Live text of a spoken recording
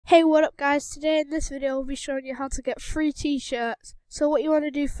Hey, what up guys? Today in this video I'll be showing you how to get free t-shirts. So what you want to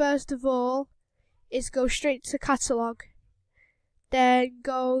do first of all is go straight to catalog, then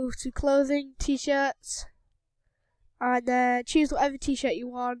go to clothing, t-shirts, and then choose whatever t-shirt you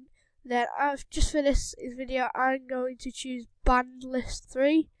want. Then just for this video I'm going to choose band list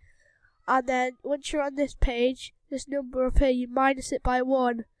 3, and then once you're on this page, this number up here, you minus it by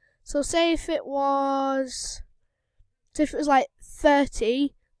 1. So say if it was like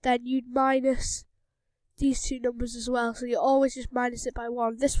 30, then you'd minus these two numbers as well. So you always just minus it by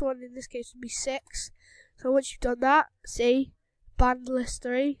 1. This one in this case would be 6. So once you've done that, see, band list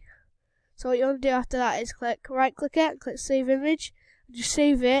 3. So what you want to do after that is right click it and click save image, and just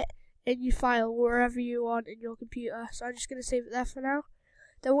save it in your file wherever you want in your computer. So I'm just going to save it there for now.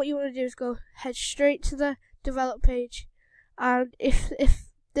 Then what you want to do is head straight to the develop page, and if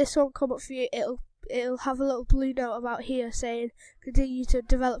this won't come up for you, it'll have a little blue note about here saying continue to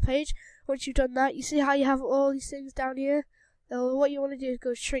develop page. Once you've done that, you see how you have all these things down here? What you want to do is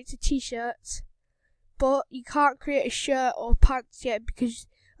go straight to t-shirts, but you can't create a shirt or pants yet because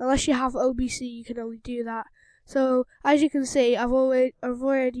unless you have OBC you can only do that. So as you can see, I've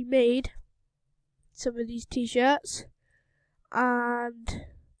already made some of these t-shirts, and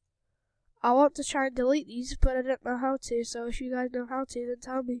I want to try and delete these, but I don't know how to. So if you guys know how to, then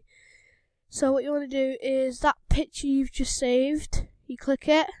tell me. So what you want to do is that picture you've just saved, you click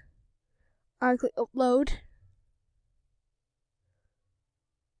it and click upload.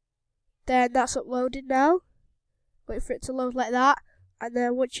 Then that's uploaded now. Wait for it to load like that, and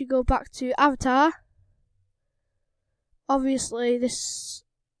then once you go back to avatar, obviously this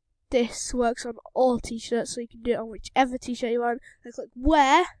works on all t-shirts, so you can do it on whichever t-shirt you want, and click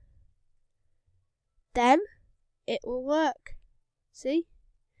wear, then it will work. See?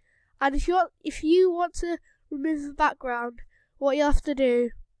 And if you want to remove the background, what you'll have to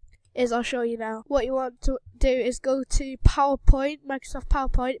do is, I'll show you now. What you want to do is go to PowerPoint, Microsoft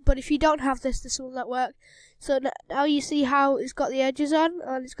PowerPoint, but if you don't have this will not work. So now you see how it's got the edges on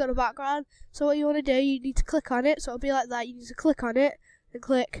and it's got a background. So what you want to do, you need to click on it, so it'll be like that. You need to click on it and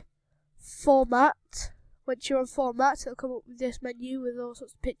click Format. Once you're on Format, it'll come up with this menu with all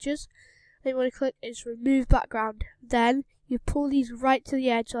sorts of pictures. Then you want to click is Remove Background. Then you pull these right to the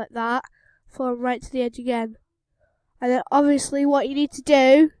edge like that, pull them right to the edge again. And then obviously what you need to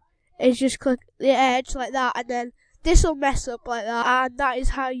do is just click the edge like that, and then this will mess up like that, and that is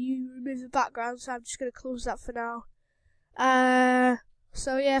how you remove the background. So I'm just going to close that for now.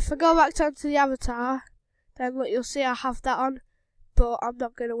 So yeah, if I go back down to the avatar, then look, you'll see I have that on, but I'm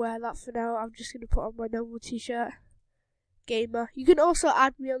not going to wear that for now. I'm just going to put on my normal t-shirt. Gamer. You can also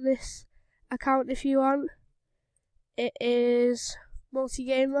add me on this account if you want. It is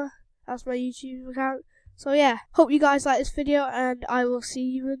multi-gamer. That's my YouTube account. So yeah, hope you guys like this video, and I will see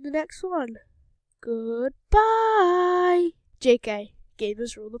you in the next one. Goodbye. JK,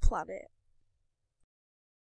 gamers rule the planet.